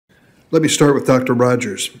Let me start with Dr.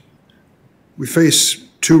 Rogers. We face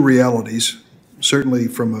two realities, certainly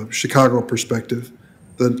from a Chicago perspective,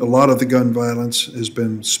 that a lot of the gun violence has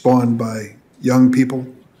been spawned by young people,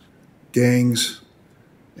 gangs,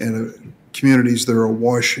 and communities that are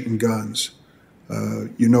awash in guns.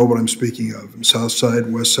 You know what I'm speaking of, in South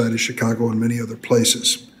Side, West Side of Chicago, and many other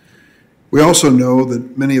places. We also know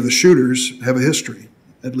that many of the shooters have a history,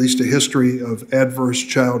 at least a history of adverse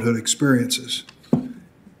childhood experiences.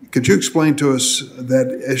 Could you explain to us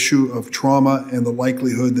that issue of trauma and the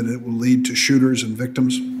likelihood that it will lead to shooters and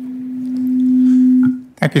victims?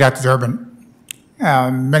 Thank you, Dr. Durbin.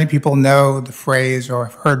 Many people know the phrase or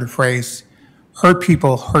have heard the phrase, hurt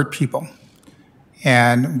people,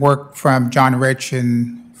 and work from John Rich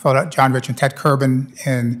and Ted Durbin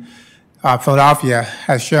in Philadelphia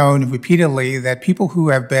has shown repeatedly that people who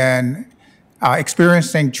have been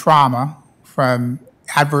experiencing trauma from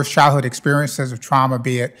adverse childhood experiences of trauma,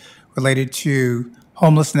 be it related to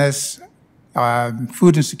homelessness,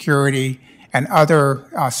 food insecurity, and other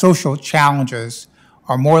social challenges,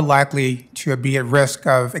 are more likely to be at risk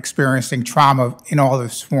of experiencing trauma in all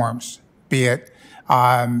its forms, be it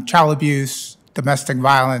child abuse, domestic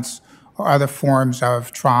violence, or other forms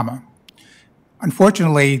of trauma.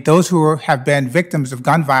 Unfortunately, those who have been victims of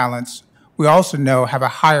gun violence, we also know have a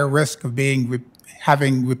higher risk of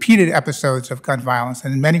having repeated episodes of gun violence,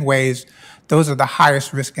 and in many ways, those are the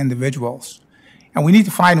highest risk individuals. And we need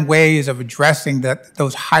to find ways of addressing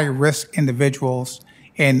those high-risk individuals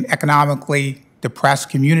in economically depressed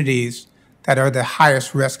communities that are the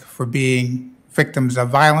highest risk for being victims of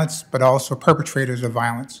violence, but also perpetrators of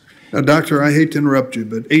violence. Now, Doctor, I hate to interrupt you,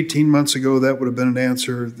 but 18 months ago, that would have been an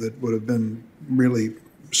answer that would have been really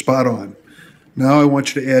spot on. Now I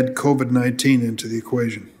want you to add COVID-19 into the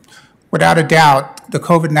equation. Without a doubt, the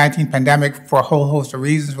COVID-19 pandemic, for a whole host of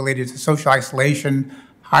reasons related to social isolation,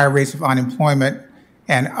 higher rates of unemployment,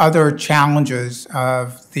 and other challenges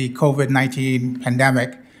of the COVID-19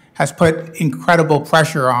 pandemic, has put incredible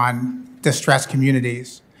pressure on distressed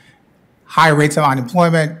communities. Higher rates of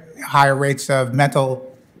unemployment, higher rates of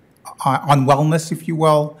mental unwellness, if you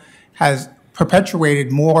will, has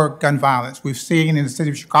perpetuated more gun violence. We've seen in the city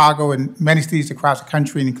of Chicago and many cities across the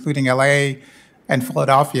country, including LA and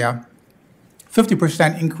Philadelphia,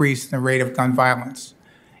 50% increase in the rate of gun violence.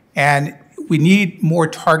 And we need more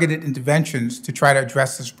targeted interventions to try to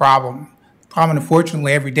address this problem. The problem,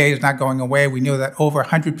 unfortunately, every day is not going away. We know that over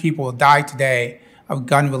 100 people die today of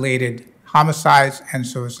gun-related homicides and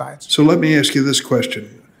suicides. So let me ask you this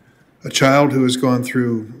question. A child who has gone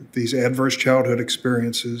through these adverse childhood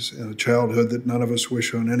experiences and a childhood that none of us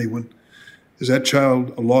wish on anyone, is that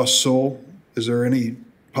child a lost soul? Is there any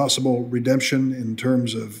possible redemption in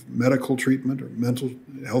terms of medical treatment or mental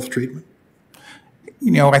health treatment?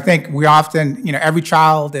 You know, I think we often, every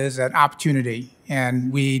child is an opportunity,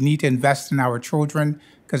 and we need to invest in our children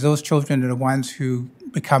because those children are the ones who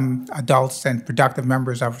become adults and productive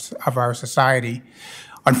members of our society.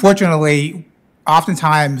 Unfortunately,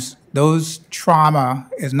 oftentimes those trauma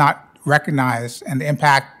is not recognized, and the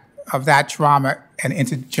impact of that trauma and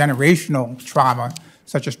intergenerational trauma,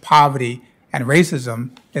 such as poverty and racism,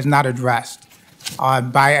 is not addressed.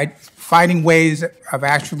 By finding ways of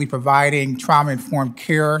actually providing trauma-informed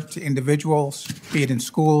care to individuals, be it in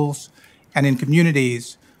schools and in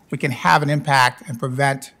communities, we can have an impact and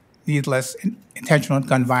prevent needless intentional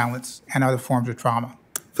gun violence and other forms of trauma.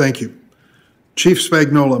 Thank you. Chief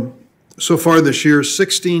Spagnola, so far this year,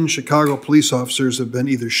 16 Chicago police officers have been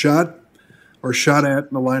either shot or shot at in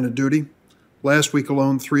the line of duty. Last week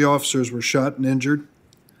alone, 3 officers were shot and injured.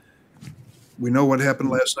 We know what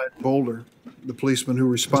happened last night in Boulder. The policeman who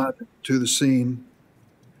responded to the scene,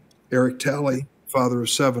 Eric Talley, father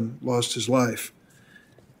of 7, lost his life.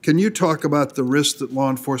 Can you talk about the risks that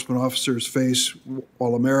law enforcement officers face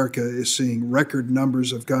while America is seeing record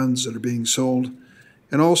numbers of guns that are being sold?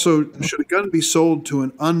 And also, should a gun be sold to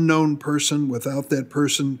an unknown person without that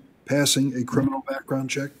person passing a criminal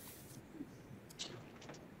background check?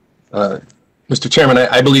 Mr. Chairman,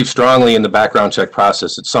 I believe strongly in the background check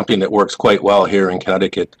process. It's something that works quite well here in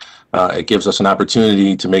Connecticut. It gives us an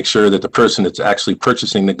opportunity to make sure that the person that's actually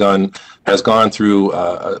purchasing the gun has gone through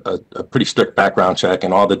a pretty strict background check,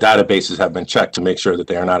 and all the databases have been checked to make sure that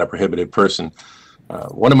they are not a prohibited person.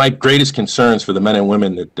 One of my greatest concerns for the men and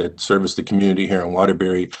women that service the community here in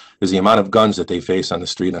Waterbury is the amount of guns that they face on the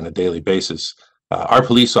street on a daily basis. Our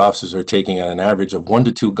police officers are taking an average of 1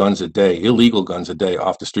 to 2 guns a day, illegal guns a day,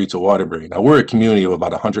 off the streets of Waterbury. Now, we're a community of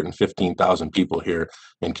about 115,000 people here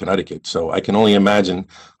in Connecticut, so I can only imagine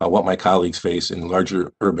what my colleagues face in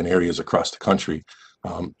larger urban areas across the country.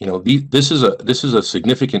 This is a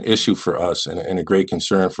significant issue for us and a great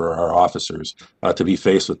concern for our officers to be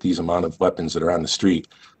faced with these amount of weapons that are on the street.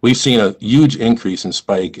 We've seen a huge increase in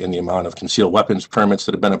spike in the amount of concealed weapons permits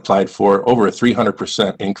that have been applied for, over a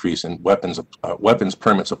 300% increase in weapons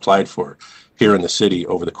permits applied for here in the city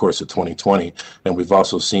over the course of 2020. And we've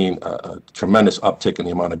also seen a tremendous uptick in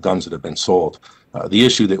the amount of guns that have been sold. The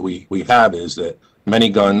issue that we have is that many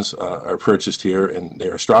guns are purchased here, and they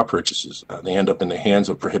are straw purchases. They end up in the hands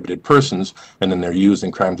of prohibited persons, and then they're used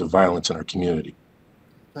in crimes of violence in our community.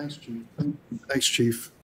 Thanks, Chief. Thanks, Chief.